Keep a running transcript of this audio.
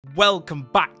Welcome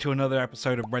back to another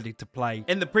episode of Ready to Play.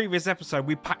 In the previous episode,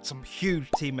 we packed some huge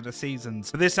team of the seasons.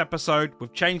 For this episode,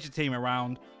 we've changed the team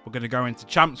around. We're going to go into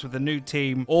champs with a new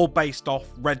team, all based off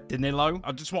Red Danilo.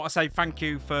 I just want to say thank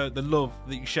you for the love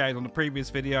that you shared on the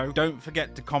previous video. Don't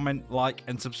forget to comment, like,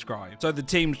 and subscribe. So the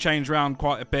team's changed around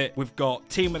quite a bit. We've got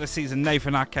team of the season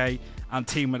Nathan Ake and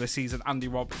team of the season Andy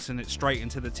Robertson. It's straight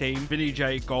into the team. Vinny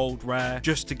J Gold Rare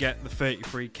just to get the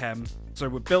 33 chem. So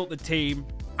we've built the team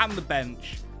and the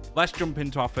bench. Let's jump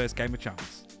into our first game of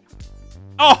champs.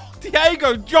 Oh,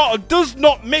 Diego Jota does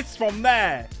not miss from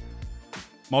there.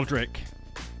 Modric,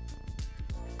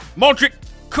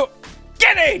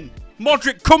 get in!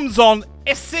 Modric comes on,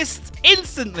 assists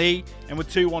instantly, and we're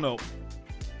 2-1 up.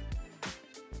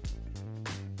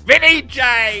 Vinny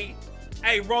J!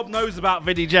 Hey, Rob knows about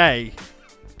Vinny J.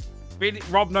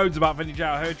 Rob knows about Vinny J.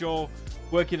 I heard you're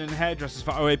working in hairdressers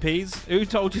for OAPs. Who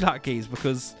told you that, Keys?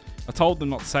 Because I told them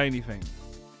not to say anything.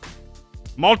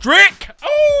 Modric!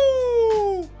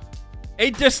 Oh!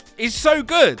 It just is so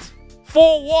good.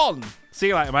 4-1. See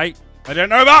you later, mate. I don't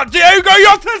know about Diego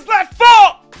Jota's left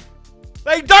foot!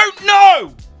 They don't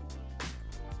know!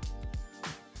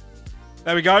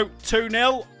 There we go.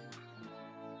 2-0.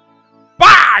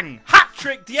 Bang!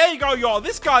 Hat-trick Diego Jota.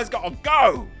 This guy's got to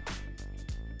go.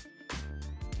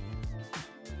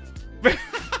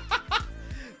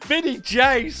 Vinny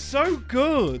J, so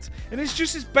good. And it's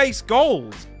just his base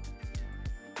gold.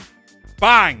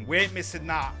 Bang! We ain't missing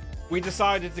that. We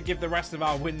decided to give the rest of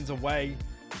our wins away.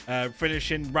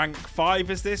 Finishing rank 5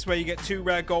 is this, where you get 2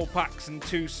 rare gold packs and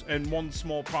 1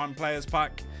 small prime players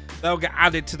pack. They'll get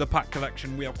added to the pack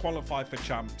collection. We are qualified for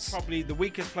champs. Probably the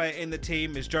weakest player in the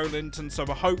team is Joe Linton, so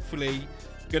we're hopefully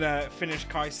gonna finish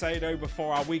Caicedo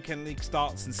before our weekend league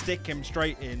starts and stick him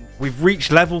straight in. We've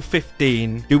reached level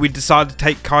 15. Do we decide to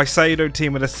take Caicedo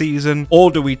team of the season,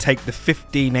 or do we take the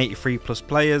 15 83 plus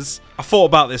players? I thought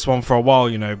about this one for a while,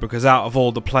 you know, because out of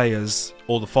all the players,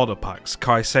 all the fodder packs,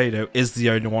 Caicedo is the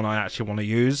only one I actually want to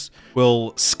use.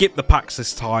 We'll skip the packs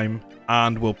this time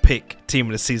and we'll pick team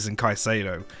of the season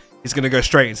Caicedo. He's going to go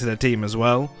straight into the team as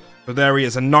well. So there he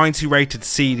is, a 90 rated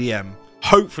CDM.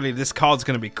 Hopefully this card's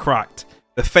going to be cracked.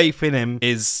 The faith in him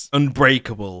is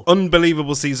unbreakable.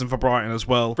 Unbelievable season for Brighton as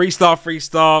well.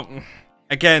 3-star.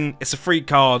 Again, it's a free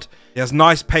card. He has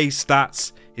nice pace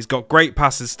stats. He's got great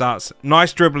passes stats.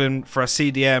 Nice dribbling for a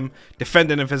CDM.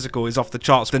 Defending and physical is off the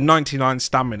charts. The 99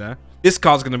 stamina. This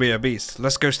card's going to be a beast.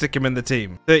 Let's go stick him in the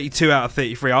team. 32 out of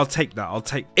 33. I'll take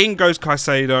that. In goes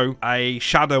Caicedo. A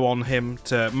shadow on him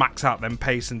to max out them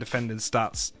pace and defending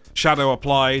stats. Shadow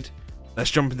applied.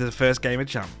 Let's jump into the first game of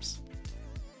champs.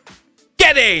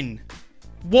 Get in!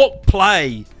 What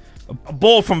play? A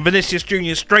ball from Vinicius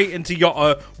Jr. straight into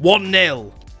Jota.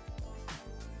 1-0.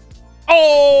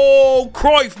 Oh,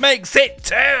 Cruyff makes it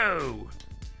 2.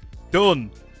 Done.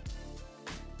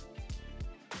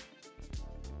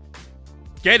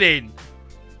 Get in.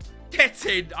 Get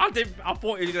in. I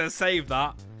thought you were going to save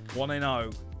that.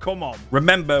 1-0. Come on.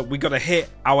 Remember, we got to hit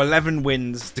our 11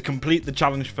 wins to complete the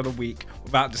challenge for the week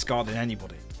without discarding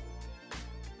anybody.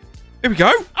 Here we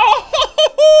go. Oh!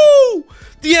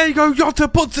 Diego Jota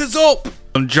puts us up.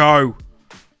 And Joe.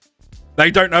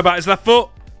 They don't know about his left foot.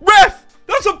 Ref!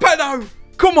 That's a pedo!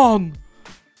 Come on!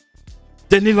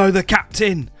 Danilo, the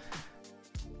captain,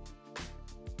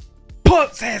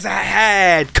 puts his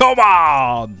ahead. Come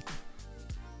on!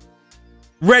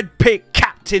 Red pick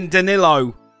captain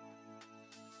Danilo.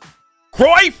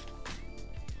 Cruyff!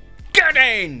 Get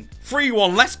in!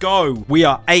 3-1, let's go. We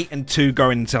are 8-2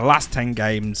 going into the last 10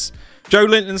 games. Joe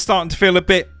Linton's starting to feel a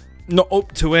bit not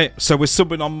up to it, so we're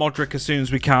subbing on Modric as soon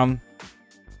as we can.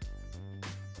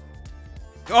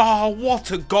 Oh,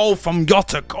 what a goal from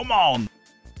Jota. Come on.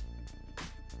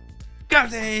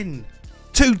 Get in.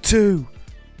 2-2.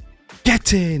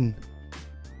 Get in.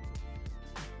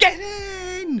 Get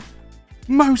in.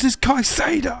 Moses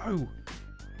Caicedo.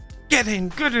 Get in.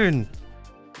 Good in.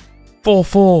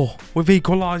 4-4. We've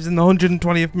equalised in the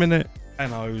 120th minute.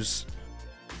 NOs.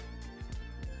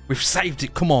 We've saved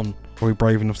it. Come on. Are we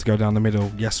brave enough to go down the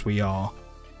middle? Yes, we are.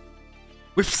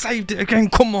 We've saved it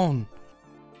again. Come on.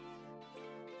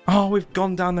 Oh, we've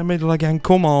gone down the middle again.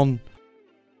 Come on.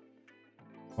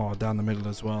 Oh, down the middle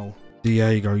as well.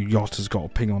 Diego Jota's got a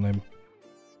ping on him.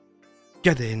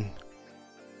 Get in.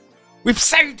 We've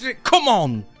saved it. Come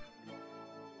on.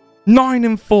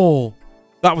 9-4.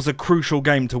 That was a crucial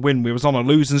game to win. We was on a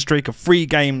losing streak of 3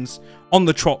 games on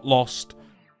the trot lost.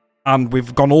 And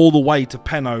we've gone all the way to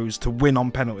penos to win on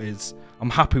penalties.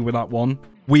 I'm happy with that one.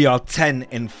 We are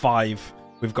 10-5.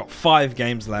 We've got 5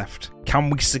 games left. Can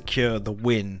we secure the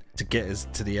win to get us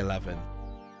to the 11?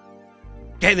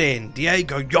 Get in.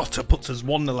 Diego Jota puts us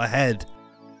 1-0 ahead.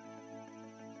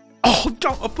 Oh,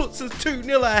 Jota puts us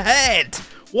 2-0 ahead.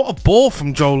 What a ball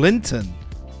from Joe Linton.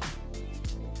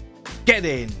 Get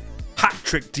in.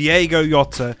 Hat-trick Diego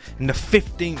Jota in the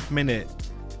 15th minute.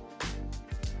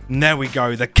 And there we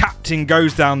go. The captain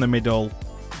goes down the middle.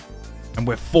 And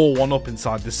we're 4-1 up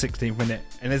inside the 16th minute.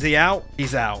 And is he out?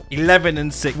 He's out.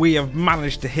 11-6. We have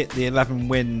managed to hit the 11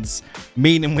 wins,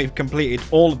 meaning we've completed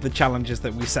all of the challenges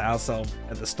that we set ourselves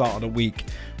at the start of the week.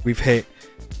 We've hit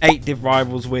 8 Div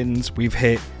Rivals wins. We've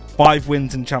hit 5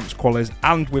 wins in Champs Qualies.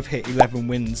 And we've hit 11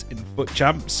 wins in Foot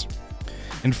Champs.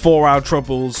 In 4 Hour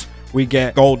Troubles, we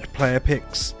get gold player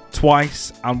picks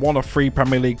twice and 1 of 3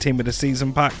 Premier League Team of the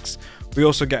Season packs. We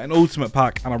also get an Ultimate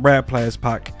pack and a Rare Players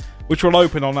pack, which will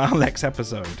open on our next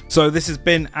episode. So this has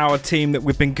been our team that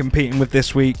we've been competing with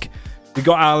this week. We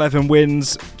got our 11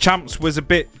 wins. Champs was a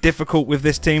bit difficult with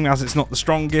this team as it's not the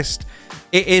strongest.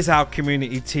 It is our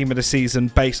community team of the season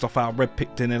based off our red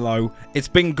pick Danilo. It's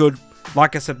been good.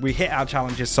 Like I said, we hit our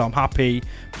challenges, so I'm happy,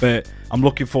 but I'm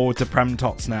looking forward to Prem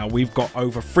TOTS now. We've got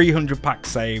over 300 packs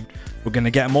saved. We're going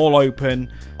to get them all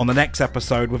open on the next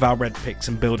episode with our red picks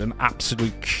and build an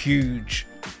absolute huge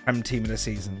Prem team of the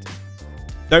season.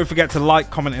 Don't forget to like,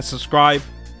 comment and subscribe.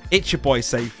 It's your boy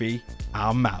Safey.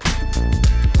 I'm out.